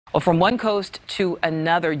Well, from one coast to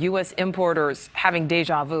another, U.S. importers having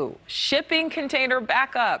deja vu. Shipping container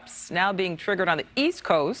backups now being triggered on the East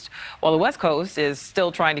Coast, while the West Coast is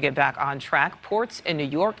still trying to get back on track. Ports in New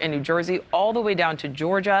York and New Jersey, all the way down to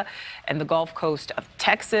Georgia and the Gulf Coast of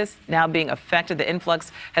Texas now being affected. The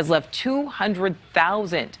influx has left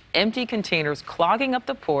 200,000 empty containers clogging up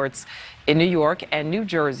the ports in New York and New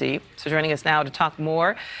Jersey. So joining us now to talk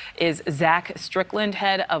more is Zach Strickland,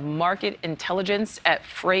 head of market intelligence at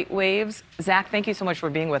Freightwaves. Zach, thank you so much for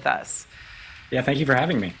being with us. Yeah, thank you for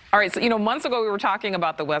having me. All right, so months ago we were talking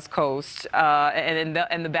about the West Coast and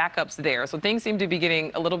the backups there. So things seem to be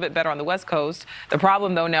getting a little bit better on the West Coast. The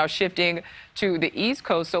problem, though, now shifting to the East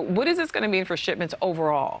Coast. So what is this going to mean for shipments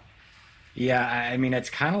overall? Yeah, I mean, it's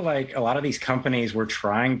kind of like a lot of these companies were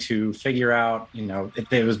trying to figure out,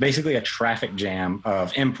 it was basically a traffic jam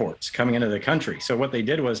of imports coming into the country. So what they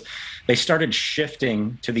did was they started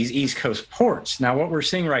shifting to these East Coast ports. Now, what we're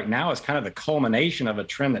seeing right now is kind of the culmination of a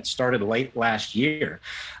trend that started late last year.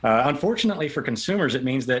 Unfortunately for consumers, it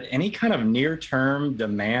means that any kind of near-term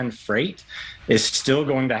demand freight is still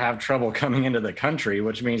going to have trouble coming into the country,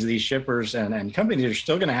 which means these shippers and companies are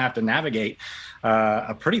still going to have to navigate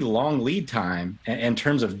a pretty long lead time in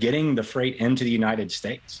terms of getting the freight into the United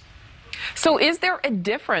States. So is there a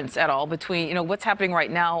difference at all between, what's happening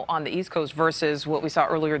right now on the East Coast versus what we saw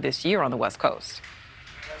earlier this year on the West Coast?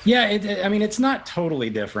 Yeah, I mean, it's not totally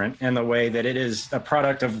different in the way that it is a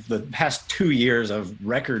product of the past 2 years of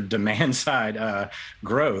record demand side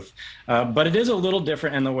growth. But it is a little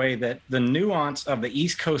different in the way that the nuance of the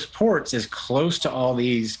East Coast ports is close to all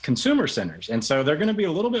these consumer centers. And so they're going to be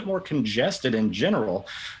a little bit more congested in general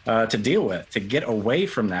to deal with, to get away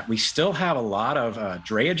from that. We still have a lot of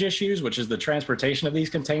drayage issues, which is the transportation of these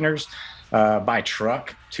containers by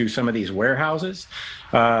truck to some of these warehouses.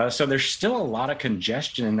 So there's still a lot of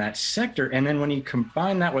congestion in that sector. And then when you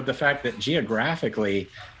combine that with the fact that geographically,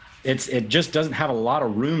 it just doesn't have a lot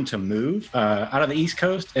of room to move out of the East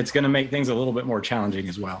Coast, it's going to make things a little bit more challenging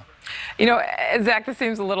as well. Zach, this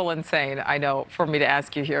seems a little insane, I know, for me to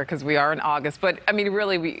ask you here because we are in August. But, I mean,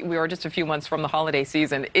 really, we are just a few months from the holiday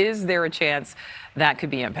season. Is there a chance that could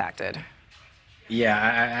be impacted? Yeah,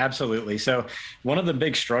 absolutely. So one of the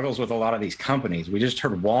big struggles with a lot of these companies, we just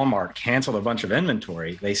heard Walmart canceled a bunch of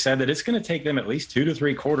inventory. They said that it's going to take them at least 2 to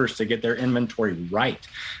 3 quarters to get their inventory right.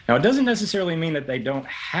 Now, it doesn't necessarily mean that they don't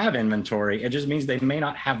have inventory. It just means they may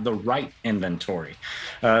not have the right inventory.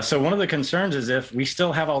 So one of the concerns is if we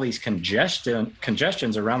still have all these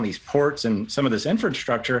congestions around these ports and some of this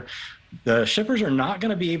infrastructure, the shippers are not going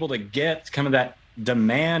to be able to get kind of that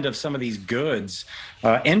demand of some of these goods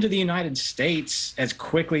into the United States as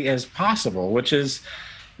quickly as possible, which is,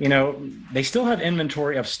 they still have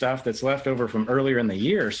inventory of stuff that's left over from earlier in the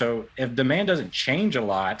year. So if demand doesn't change a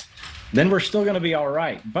lot, then we're still going to be all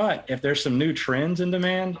right. But if there's some new trends in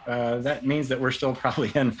demand, that means that we're still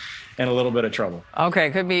probably in a little bit of trouble.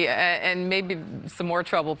 Okay, could be, and maybe some more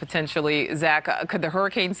trouble potentially. Zach, could the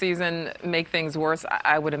hurricane season make things worse?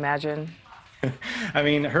 I would imagine. I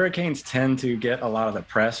mean, hurricanes tend to get a lot of the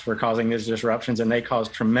press for causing these disruptions, and they cause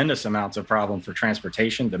tremendous amounts of problem for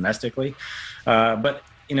transportation domestically. But,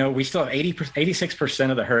 we still have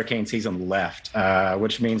 86% of the hurricane season left,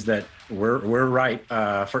 which means that we're right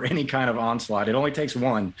for any kind of onslaught. It only takes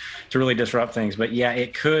one to really disrupt things. But, yeah,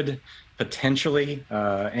 it could potentially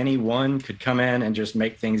any one could come in and just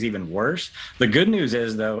make things even worse. The good news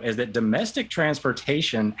is, though, is that domestic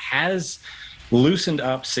transportation has loosened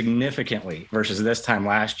up significantly versus this time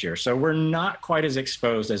last year. So we're not quite as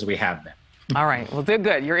exposed as we have been. All right. Well,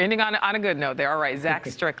 good. You're ending on a good note there. All right. Zach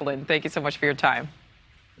Strickland, thank you so much for your time.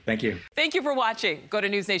 Thank you. Thank you for watching. Go to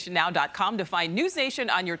newsnationnow.com to find NewsNation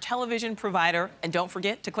on your television provider. And don't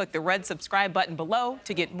forget to click the red subscribe button below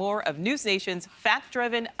to get more of NewsNation's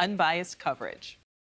fact-driven, unbiased coverage.